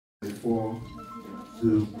4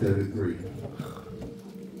 to 33.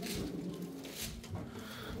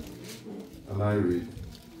 And I read.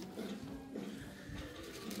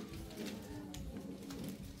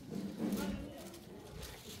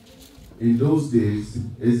 In those days,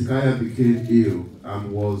 Hezekiah became ill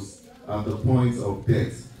and was at the point of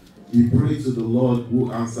death. He prayed to the Lord,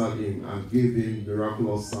 who answered him and gave him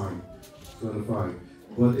miraculous sign. 25.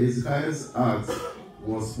 But Hezekiah's heart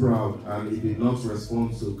was proud, and he did not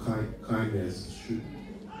respond to kindness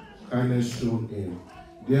shown him.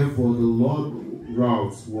 Therefore, the Lord's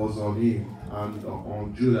wrath was on him and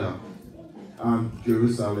on Judah and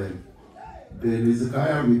Jerusalem. Then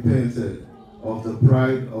Hezekiah repented of the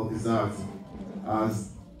pride of his heart, as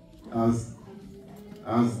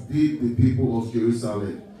did the people of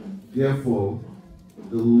Jerusalem. Therefore,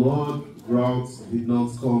 the Lord's wrath did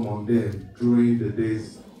not come on them during the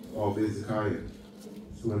days of Hezekiah.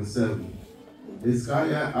 27.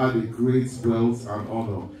 Hezekiah had a great wealth and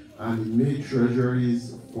honor, and he made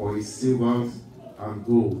treasuries for his silver and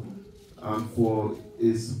gold, and for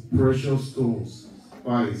his precious stones,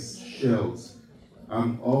 spice, shells,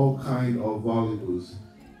 and all kinds of valuables.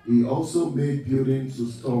 He also made buildings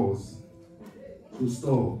to store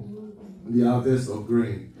the harvest of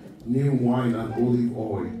grain, new wine and olive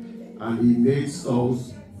oil, and he made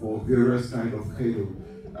stalls for various kinds of cattle,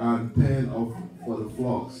 and pen for the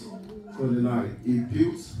flocks. 29. He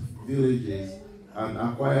built villages and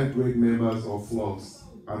acquired great numbers of flocks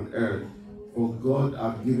and herds, for God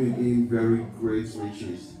had given him very great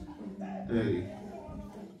riches. 30.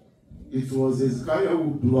 It was Hezekiah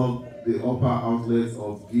who blocked the upper outlets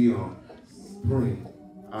of Gihon spring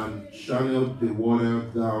and channeled the water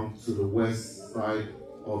down to the west side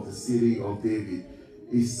of the city of David.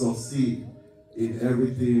 He succeeded in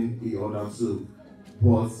everything he undertook.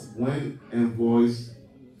 But when envoys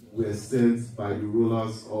were sent by the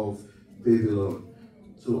rulers of Babylon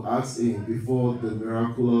to ask him before the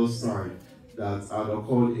miraculous sign that had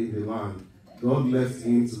occurred in the land, God left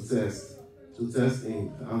him to test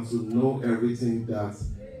him and to know everything that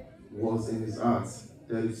was in his heart.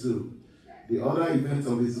 32. The other events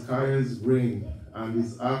of Hezekiah's reign and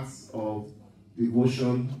his acts of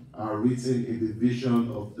devotion are written in the vision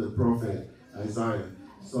of the prophet Isaiah,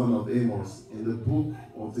 son of Amos, in the book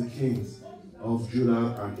of the kings of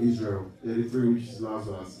Judah and Israel. 33, which is last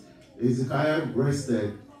verse. Hezekiah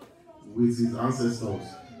rested with his ancestors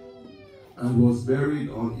and was buried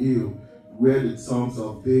on hill where the sons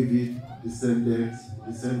of David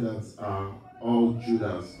descendants are all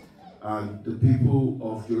Judas, and the people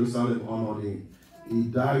of Jerusalem honored him. He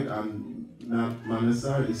died, and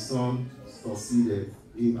Manasseh his son succeeded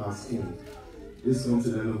him as king. This comes to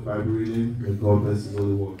the end of Bible reading. May God bless his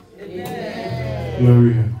holy word. Amen.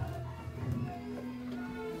 Glory.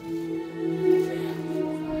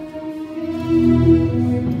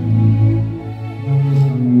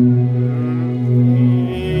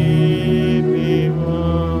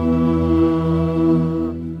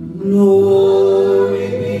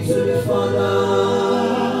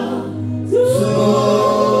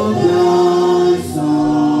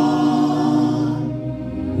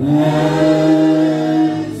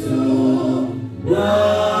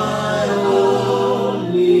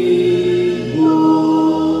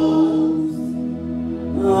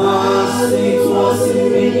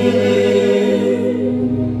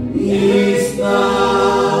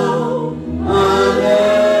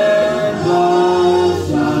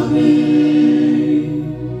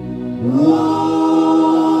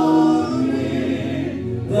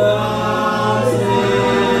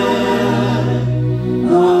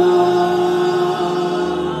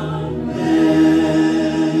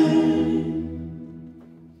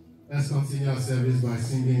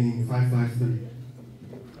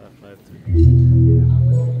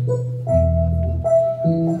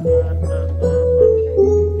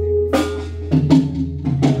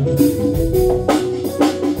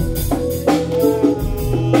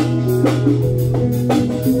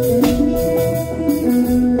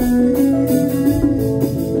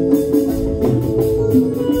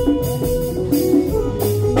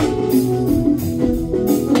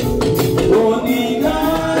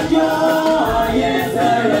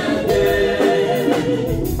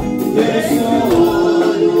 Yes.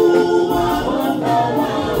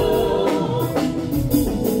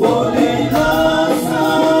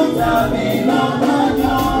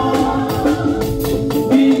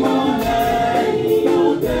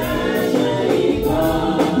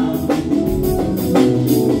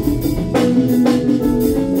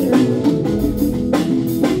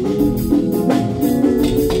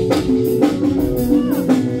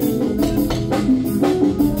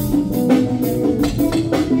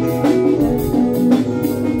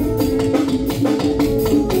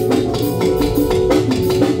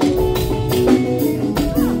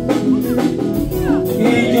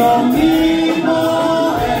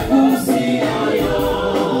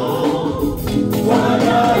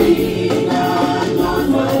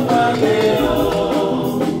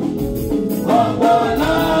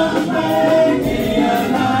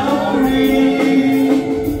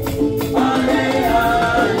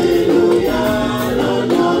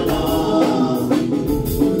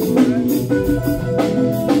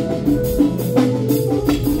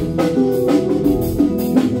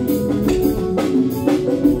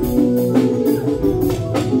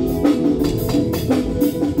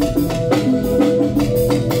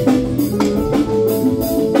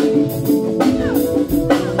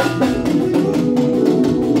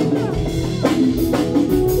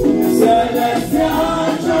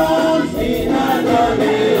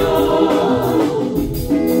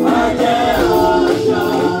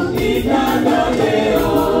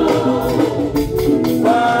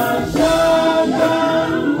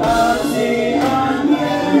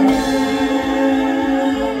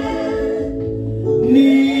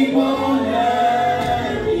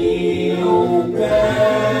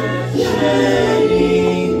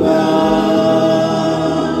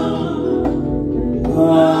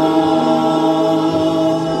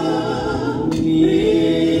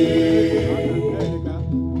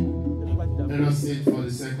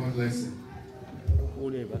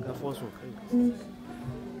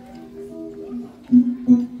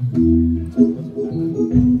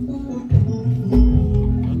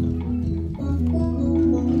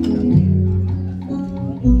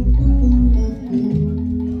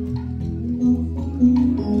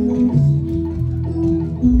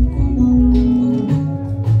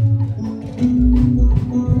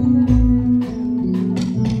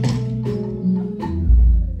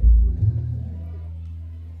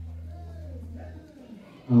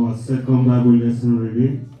 Our second Bible lesson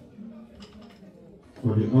reading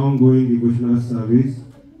for the ongoing devotional service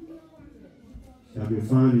shall be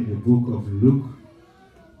found in the book of Luke.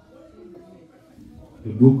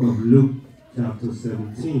 The book of Luke, chapter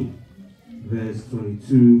 17, verse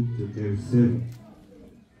 22 to 37.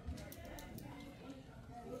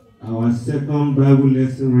 Our second Bible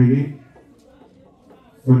lesson reading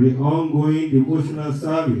for the ongoing devotional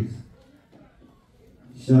service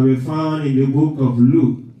shall be found in the book of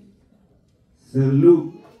Luke. St.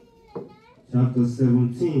 Luke, chapter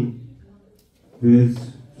 17, verse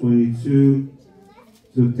 22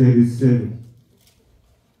 to 37.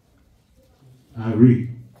 I read.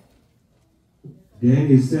 Then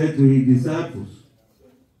he said to his disciples,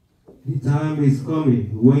 "The time is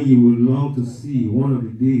coming when you will long to see one of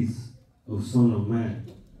the days of Son of Man,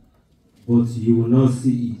 but you will not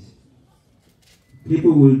see it.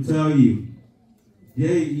 People will tell you,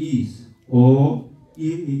 'There he is,' or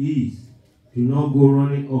 'Here he is.' Do not go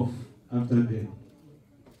running off after them."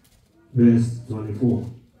 Verse 24.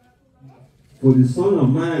 For the Son of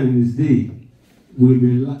Man in his day will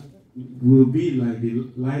be like the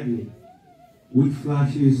lightning, which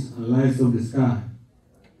flashes and lights up the sky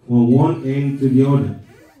from one end to the other.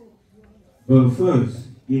 But first,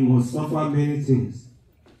 he must suffer many things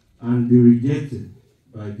and be rejected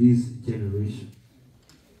by this generation.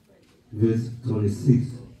 Verse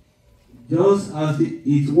 26. Just as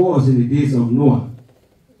it was in the days of Noah,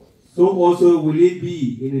 so also will it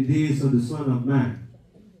be in the days of the Son of Man.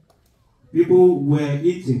 People were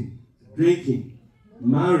eating, drinking,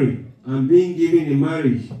 marrying, and being given in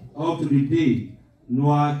marriage up to the day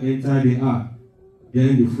Noah entered the ark.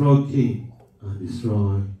 Then the flood came and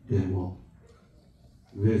destroyed them all.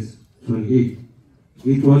 Verse 28.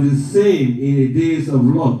 It was the same in the days of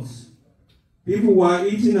Lot. People were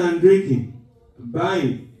eating and drinking,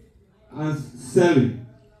 buying and selling,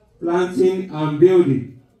 planting and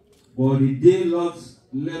building. But the day Lot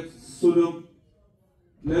left Sodom,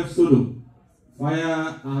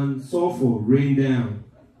 fire and sulfur rained down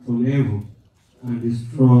from heaven and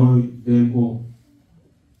destroyed them all.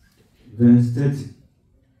 Verse 30.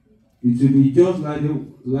 It will be just like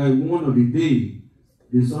one of the days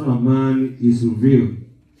the Son of Man is revealed.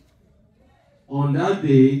 On that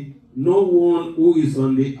day, no one who is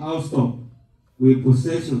on the housetop with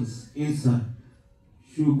possessions inside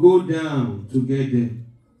should go down to get them.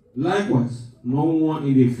 Likewise, no one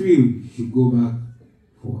in the field should go back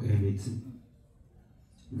for anything.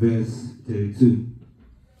 Verse 32.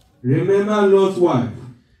 Remember Lot's wife.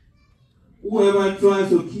 Whoever tries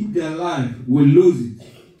to keep their life will lose it,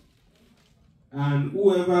 and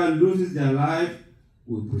whoever loses their life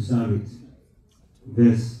will preserve it.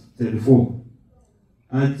 Verse 34.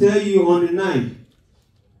 I tell you, on the night,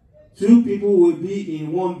 two people will be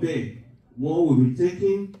in one bed. One will be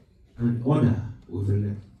taken and the other will be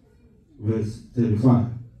left. Verse 35.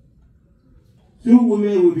 Two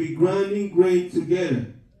women will be grinding grain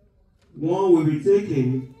together. One will be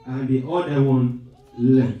taken and the other one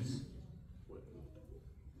left.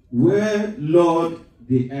 Where, Lord,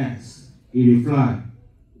 they asked. He replied,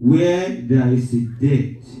 where there is a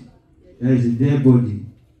dead body,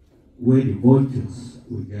 where the vultures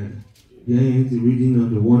will gather. Here is the reading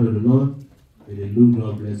of the word of the Lord. May the Lord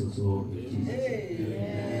God bless us all in Jesus'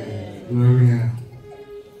 name. Gloria.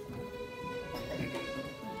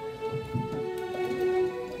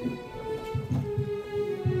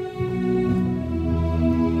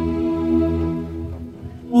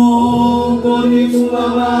 Ògo ni fún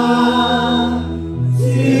Baba,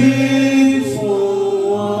 tí fún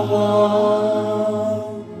Ọmọ,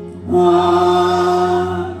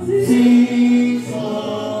 àti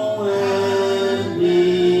fún Ẹ̀mí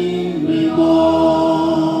Mímọ́.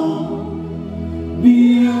 Bí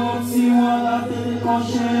ó ti wà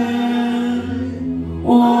látètèkọ́ṣe,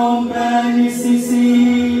 ó ń bẹ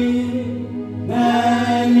nísinsìnyí,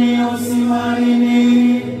 bẹ́ẹ̀ ni ó sì máa rí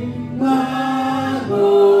nígbà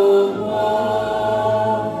gbogbo.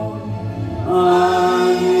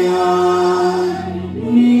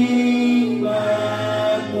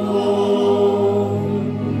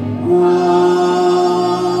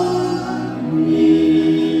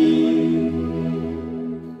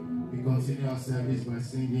 praise by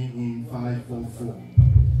singing in 544.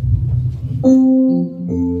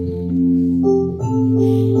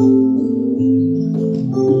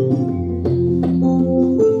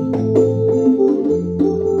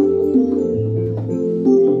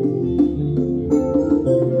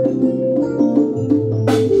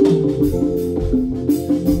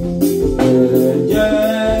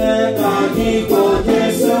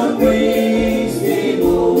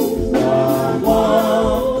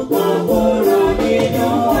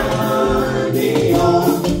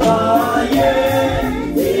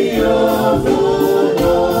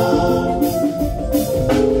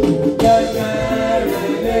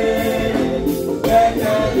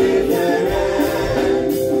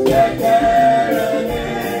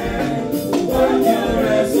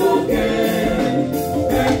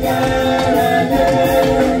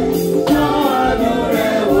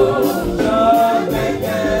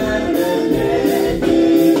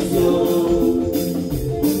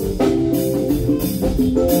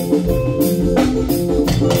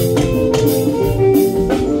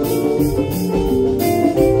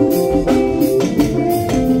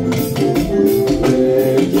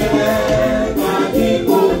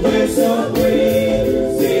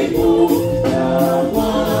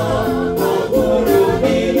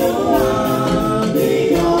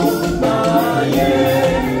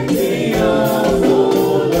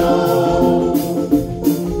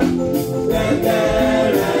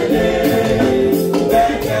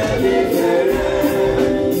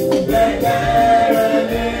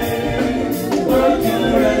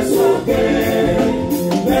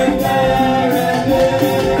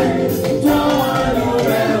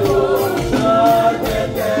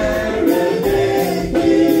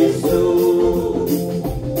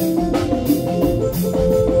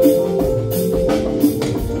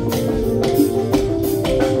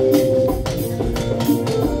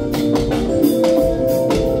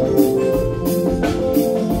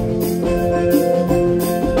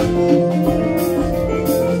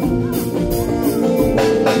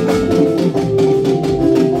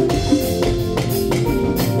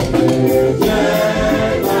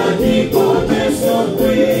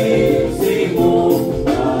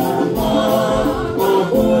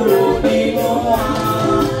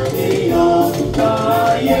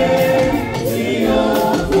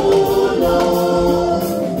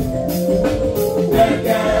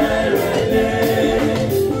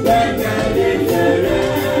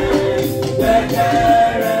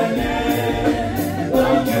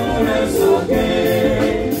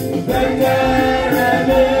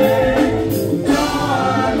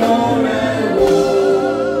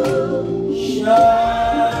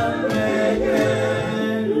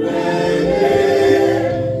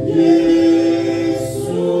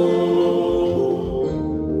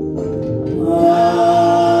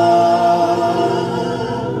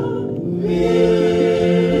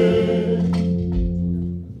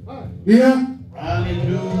 Yeah.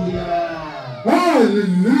 Hallelujah.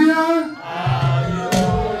 Hallelujah.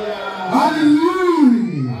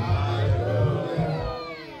 Hallelujah.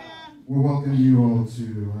 We welcome you all to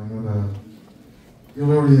another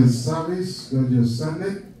glorious service, gorgeous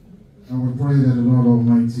Sunday. And we pray that the Lord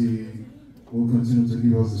Almighty will continue to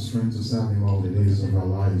give us the strength to serve Him all the days of our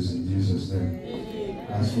lives in Jesus' name.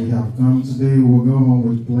 As we have come today, we'll go home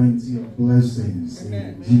with plenty of blessings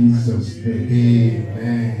in Jesus' name.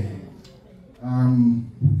 Amen.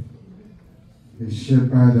 The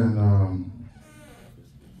shepherd, and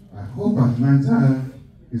I hope Atlanta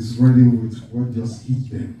is ready with what just hit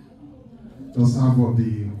them. Just half of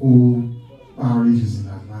the whole parish is in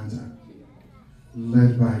Atlanta,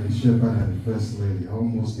 led by the shepherd and the first lady,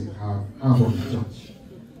 almost half of the church.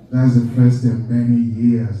 That's the first in many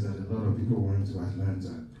years that a lot of people went to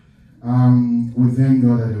Atlanta. We thank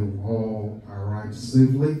God that they will all arrive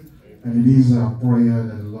safely, and it is our prayer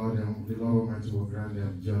that the Lord Almighty will grant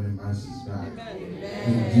them journey mercies back.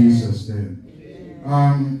 In Jesus' name.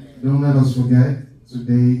 Don't let us forget,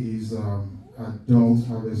 today is Adult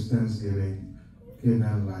Harvest Thanksgiving,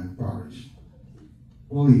 Canaan Land Parish.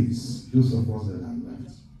 Please, those of us that are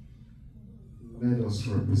left, let us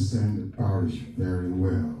represent the parish very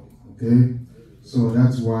well, okay? So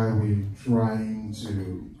that's why we're trying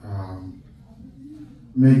to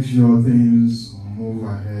make sure things move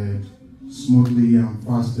ahead smoothly and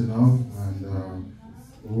fast enough, and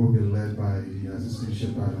we will be led by the assistant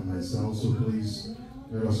shepherd and myself. So please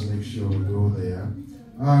let us make sure we go there.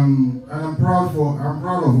 And I'm proud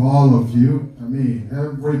of all of you. I mean,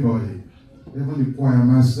 everybody, even the choir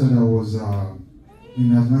master that was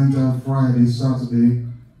in Atlanta Friday, Saturday,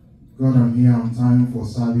 got on here on time for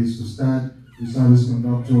service to start. The service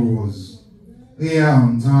conductor was here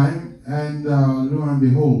on time. And lo and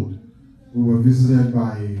behold, we were visited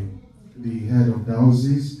by the head of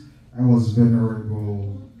diocese. I was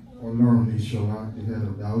Venerable Olorun Ishola, the head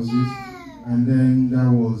of diocese. And then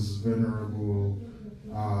there was Venerable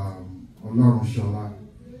Olorun Shola,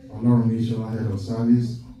 Olorun Ishola, head of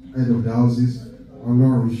service, head of diocese,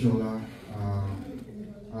 Olorun Ishola,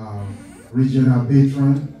 regional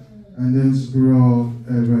patron, and then Superior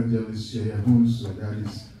Evangelist Sheyehun, so that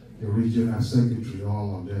is the regional secretary,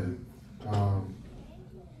 all of them.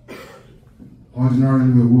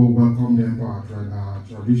 Ordinarily, we will welcome them for our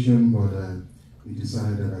tradition, but we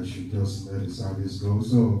decided that I should just let the service go.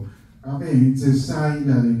 So, I mean, it's a sign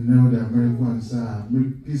that they know that Americans,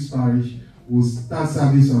 Peace Parish will start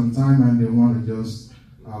service on time and they want to just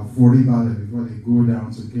worry about it before they go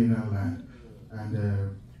down to Canaan land. And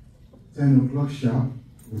 10 o'clock sharp,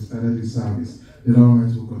 we started the service. The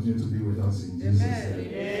Lord will continue to be with us in Jesus'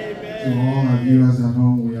 name. To all our viewers at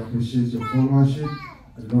home, we appreciate your followership.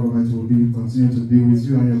 The Lord will continue to be with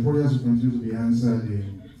you, and your prayers will continue to be answered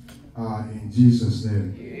in Jesus'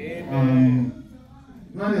 name.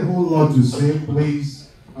 Not a whole lot to say, please.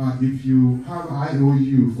 If you have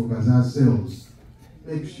IOU for bazaar sales,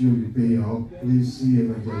 make sure you pay up. Please see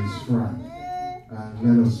Evangelist Frank and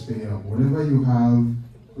let us pay up. Whatever you have,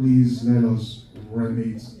 please let us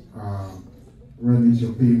remit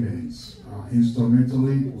your payments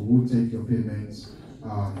instrumentally. We will take your payments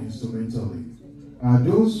instrumentally.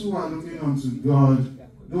 Those who are looking unto God,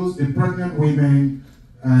 the pregnant women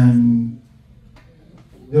and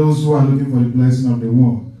those who are looking for the blessing of the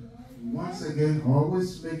womb, once again,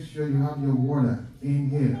 always make sure you have your water in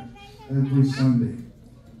here every Sunday.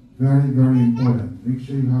 Very, very important. Make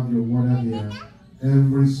sure you have your water here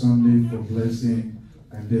every Sunday for blessing,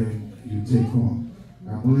 and then you take home.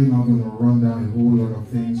 I'm really not going to run down a whole lot of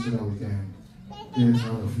things so that we can get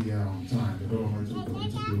out of here on time. The government will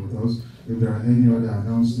continue to be with us. If there are any other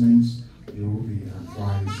announcements, you will be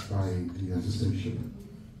advised by the assistant shepherd.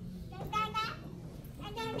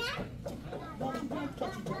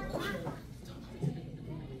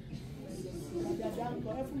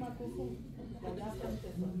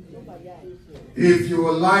 If you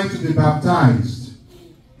would like to be baptized,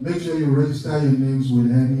 make sure you register your names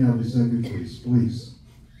with any of the secretaries, please.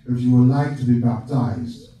 If you would like to be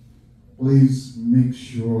baptized, please make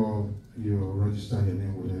sure you register your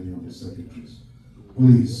name with any of the secretaries.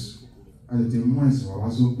 Please.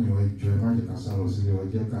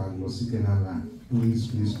 Please,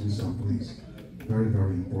 please, please, and please. Very,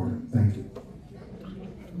 very important. Thank you.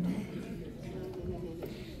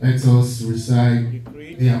 Let us recite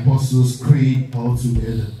the Apostles' Creed all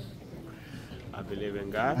together. I believe in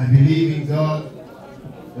God. I believe in God,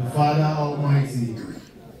 the Father Almighty,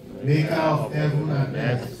 maker of heaven and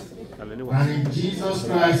earth, and in Jesus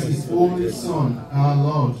Christ, his only Son, our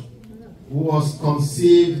Lord, who was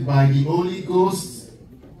conceived by the Holy Ghost,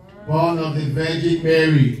 born of the Virgin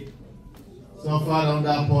Mary, suffered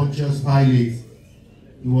under Pontius Pilate.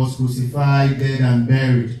 He was crucified, dead, and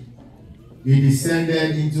buried. He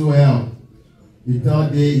descended into hell. The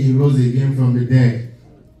third day he rose again from the dead.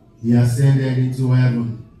 He ascended into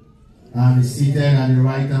heaven and is seated at the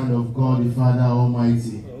right hand of God the Father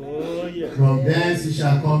Almighty. From thence he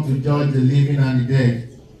shall come to judge the living and the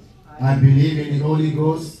dead. I believe in the Holy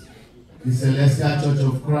Ghost, the celestial church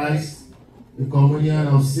of Christ, the communion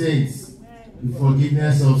of saints, the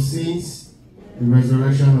forgiveness of sins, the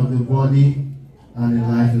resurrection of the body, and the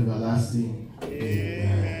life everlasting.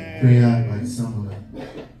 Amen. Prayer by the Samuel.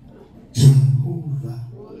 Jehovah,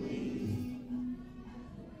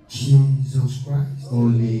 Jesus Christ,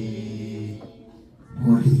 Holy,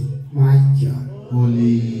 holy, my God,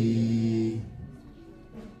 holy,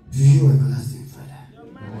 you everlasting Father.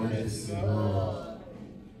 wondrous Lord.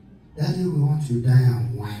 Daddy, we want to die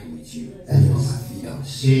and wine with you. And you will feed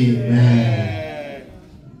us. Amen.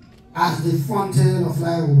 As the fountain of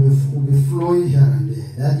life will be flowing here and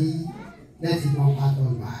there, Daddy, let it not pass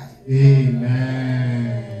us by.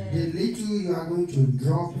 Amen. The little you are going to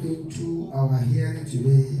drop into our hearing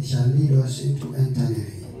today shall lead us into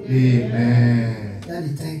eternity. Amen. Daddy,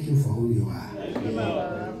 thank you for who you are.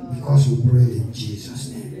 Amen. Because we pray in Jesus'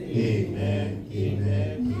 name. Amen.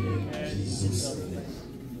 Amen. Amen. Jesus' name.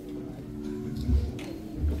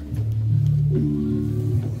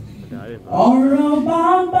 Ọ̀rọ̀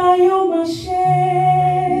bàbá yóò máa ṣe.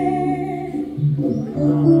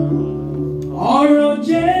 Ọ̀rọ̀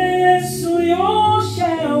Jésù yóò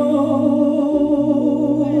ṣẹ o.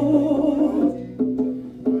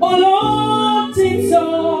 Olótìtọ́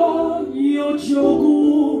yóò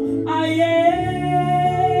jogún ayé.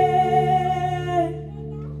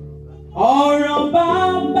 Ọ̀rọ̀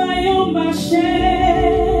bàbá yóò máa ṣẹ.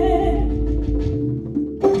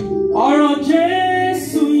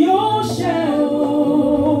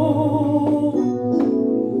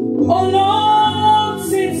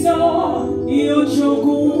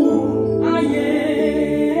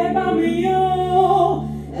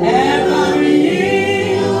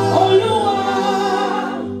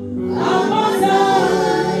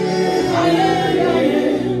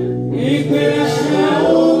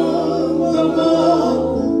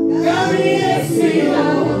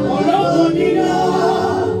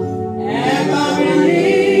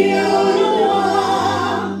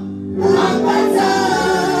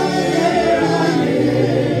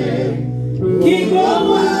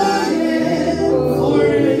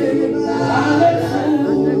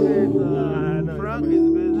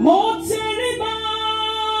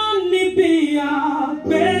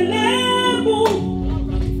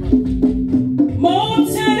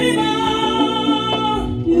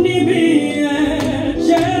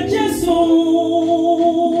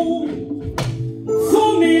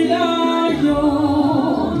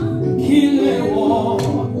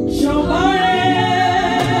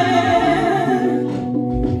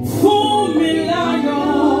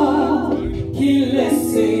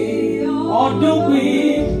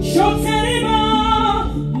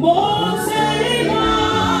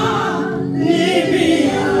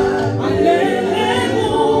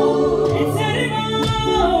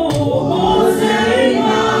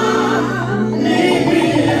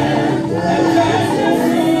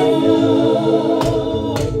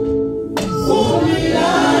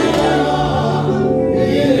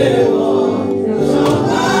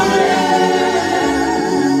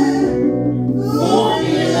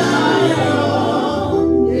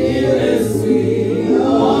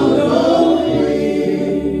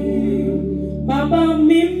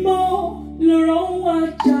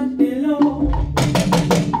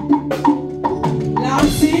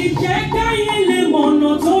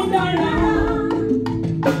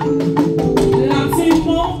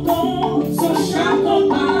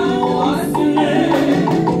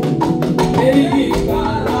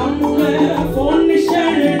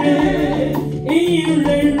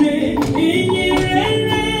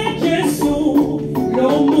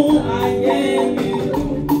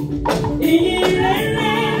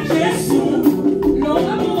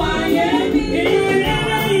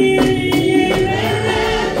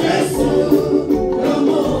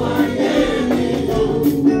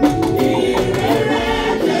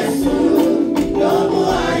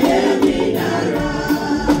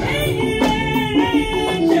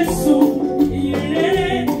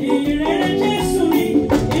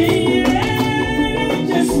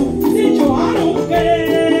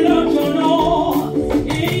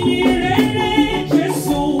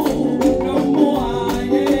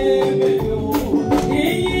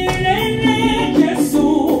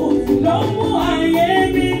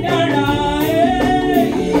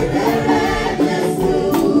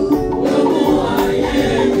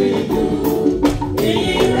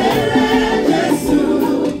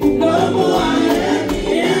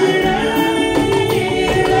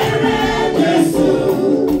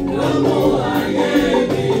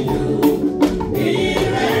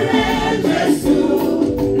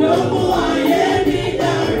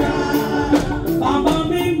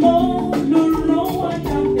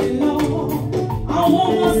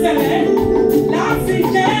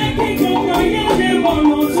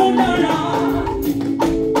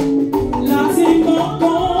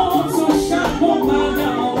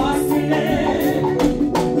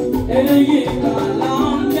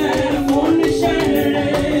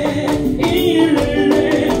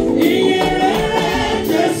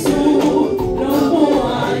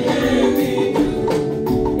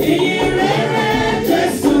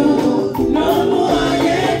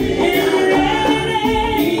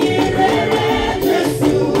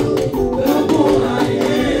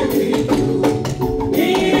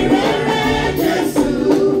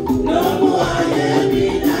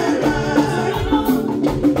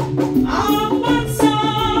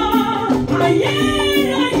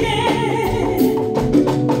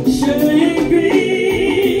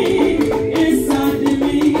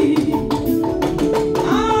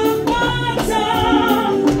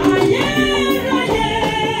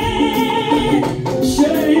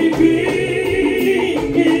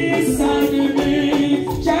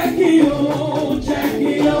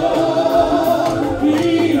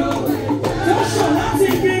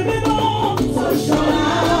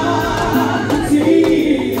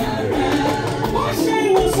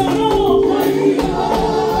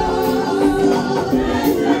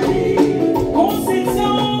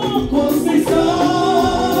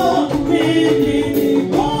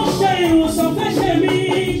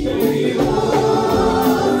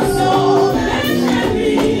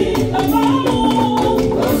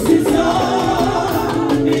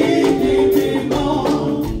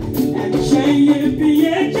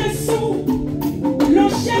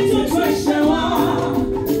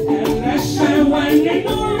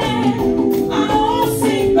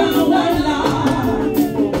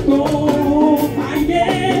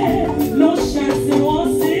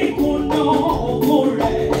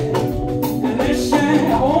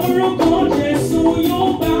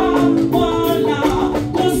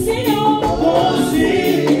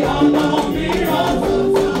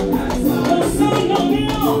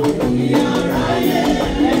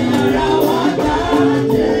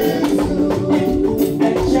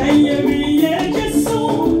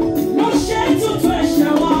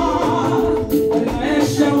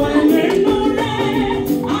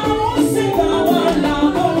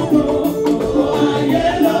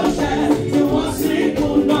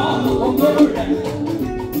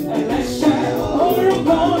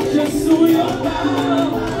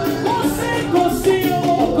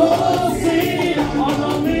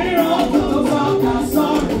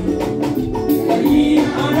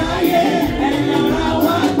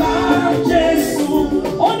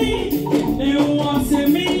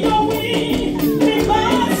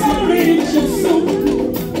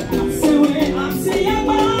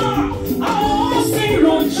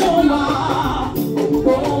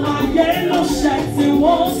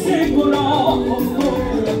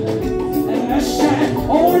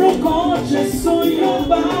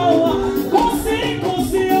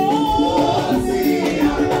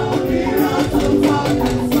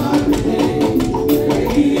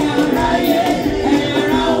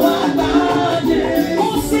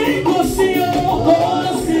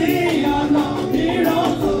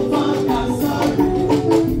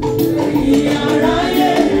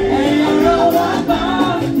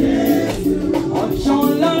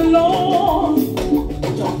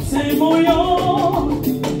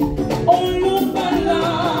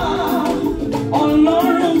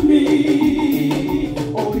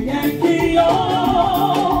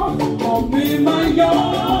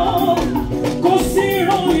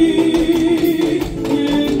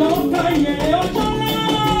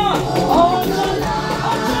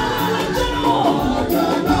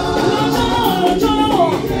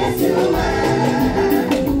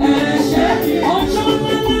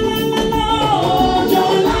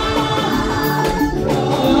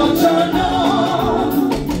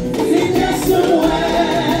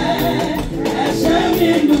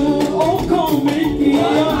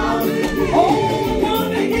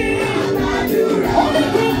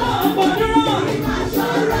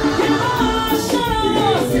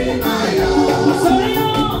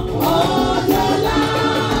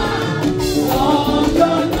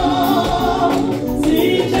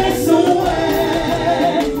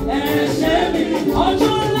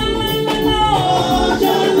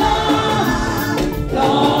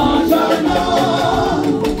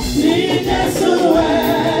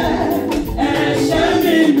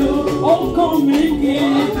 ọkàn mi kì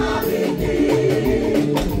í.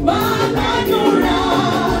 Bàbá dúrà,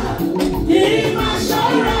 kì í máa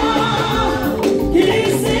ṣọ́ra, kì í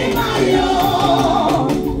sì máa yọ̀.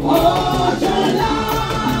 Ọjọ́ ńlá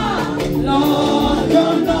lọ́jọ́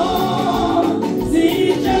náà tí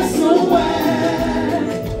Jésù wẹ̀.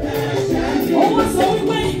 Owó sọ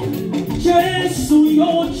wípé Jésù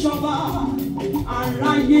yóò jọba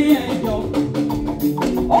aráyé ẹ̀yọ̀.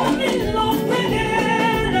 Ó ní lọ kéde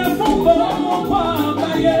rẹ̀ fún gbogbo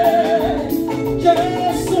àgbáyé.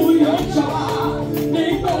 Jésù yóò jọba ní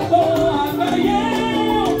gbogbo àgbáyé.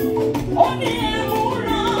 Ó ní ẹ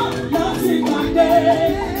múra láti pàdé.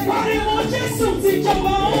 Pariwo Jésù ti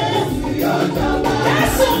jọba.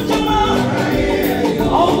 Jésù jọba.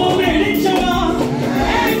 Ọmọ mi ní jọba.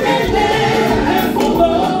 Ẹ kéde rẹ̀ fún gbogbo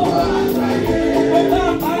àgbáyé. Gbogbo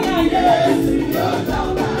àgbáyé.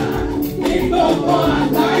 Ní gbogbo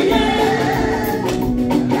àgbáyé.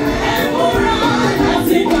 Ẹ múra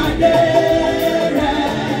láti pàdé rẹ̀.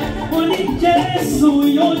 Mo ní Jésù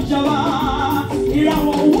yóò jọba.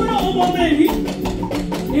 Ìràwọ̀ òwúrọ̀ ọmọ mi.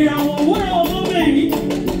 Ìràwọ̀ òwúrọ̀ ọmọ mi.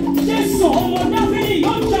 Jésù ọmọ Dáfídì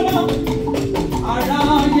yóò jọba.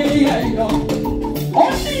 Aráyé ẹ̀yọ̀. Ó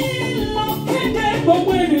ní lọ kéde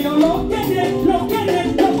gbogbo ènìyàn lọ kéde lọ kéde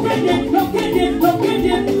lọ kéde lọ kéde lọ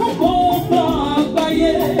kéde fún gbogbo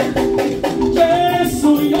àgbáyé.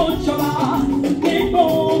 Jésù yóò jọba ní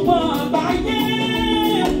gbogbo àgbáyé.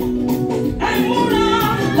 Ẹ múra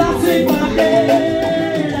láti pàdé rẹ̀.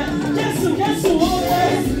 Jésù Jésù ó rẹ̀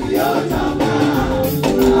yóò jọba.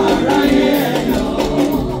 Aráyé ẹ̀yọ̀.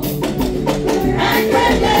 Ẹ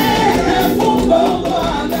kéde rẹ̀ fún gbogbo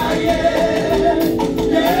àgbáyé.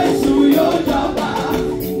 Jésù yóò jọba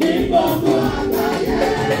ní gbogbo àgbáyé.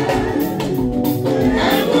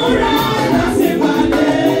 Ẹ múra láti pàdé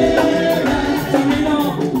rẹ̀. Torí náà,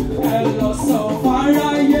 ẹ lọ sọ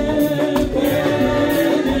fáráyé pé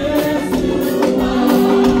Jésù wá.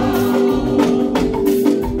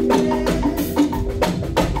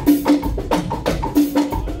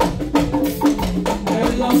 Ẹ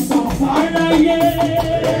lọ sọ fáráyé.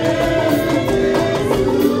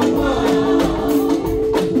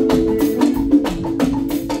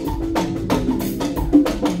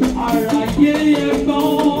 Aráyé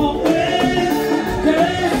ẹ̀gbọ́n pé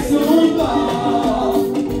Jésù ń bọ̀.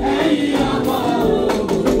 Ẹ̀yin ọmọ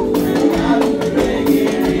ogun ẹ̀yà lóore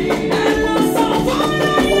kiri. Ẹ lọ sọ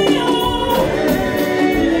fáráyé o.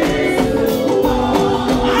 Jésù ń bọ̀.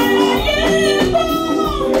 Aráyé ẹ̀gbọ́n.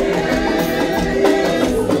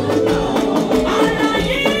 Jésù ń bọ̀.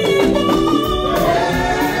 Aráyé ẹ̀gbọ́n.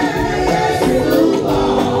 Jésù ń bọ̀.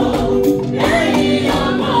 Ẹ̀yin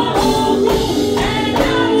ọmọ ogun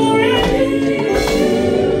ẹ̀yà lóore kiri.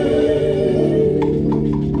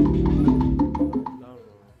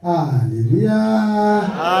 Hallelujah.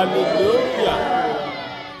 Hallelujah.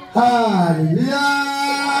 Hallelujah.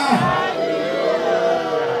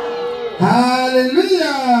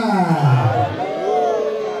 Hallelujah.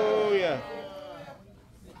 Hallelujah.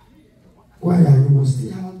 Choir, you must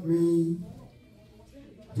still help me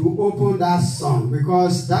to open that song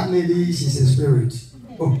because that lady, she's a spirit.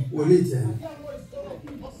 Oh, will it?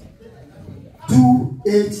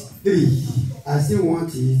 283. I still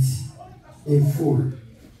want it in full.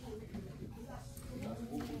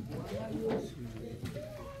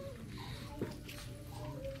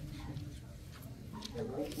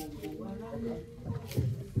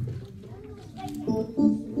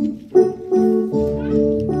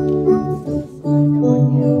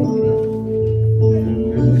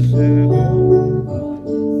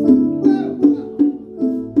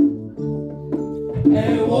 Ẹ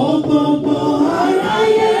wo gbogbo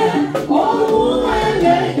aráyé, ohun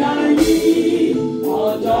ẹlẹ́dà yìí.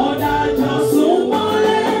 Ọjọ́ dájọ́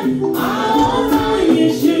súnmọ́lé, àwọn máa yí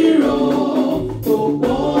ṣírò.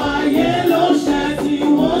 Gbogbo ayé ló ṣẹ̀ tí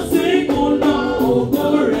wọ́n sì kùnà ògo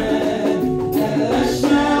rẹ̀.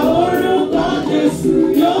 Ẹlẹ́ṣẹ̀ orúkọ Jésù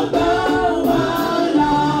yóò gbà wá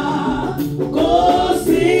là.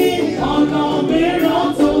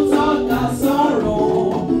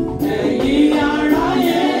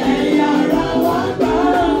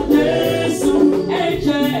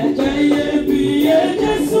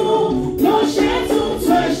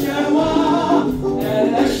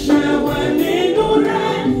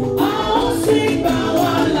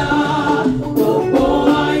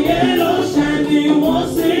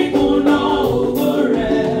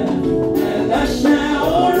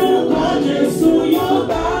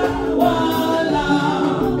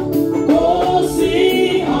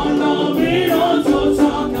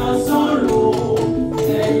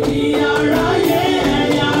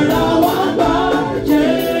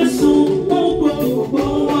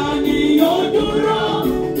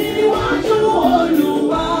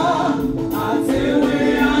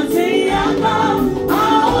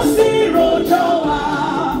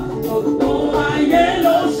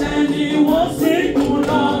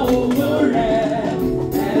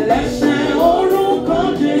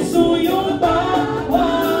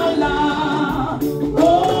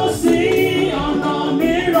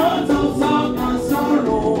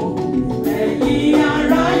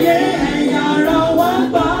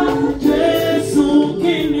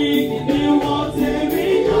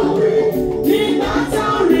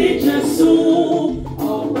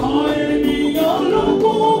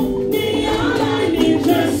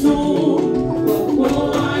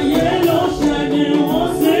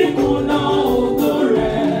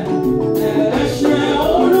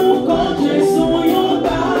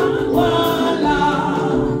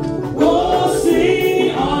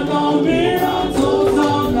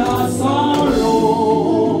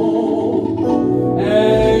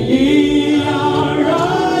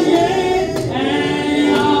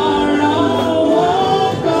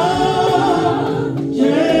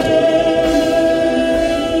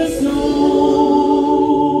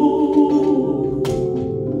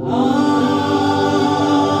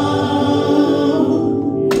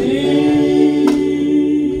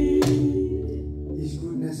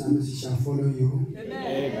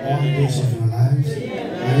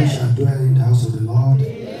 in the house of the Lord,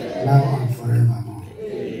 now and forevermore.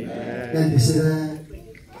 Then they say,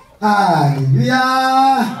 Hallelujah!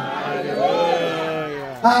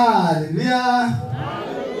 Hallelujah!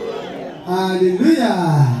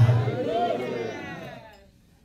 Hallelujah!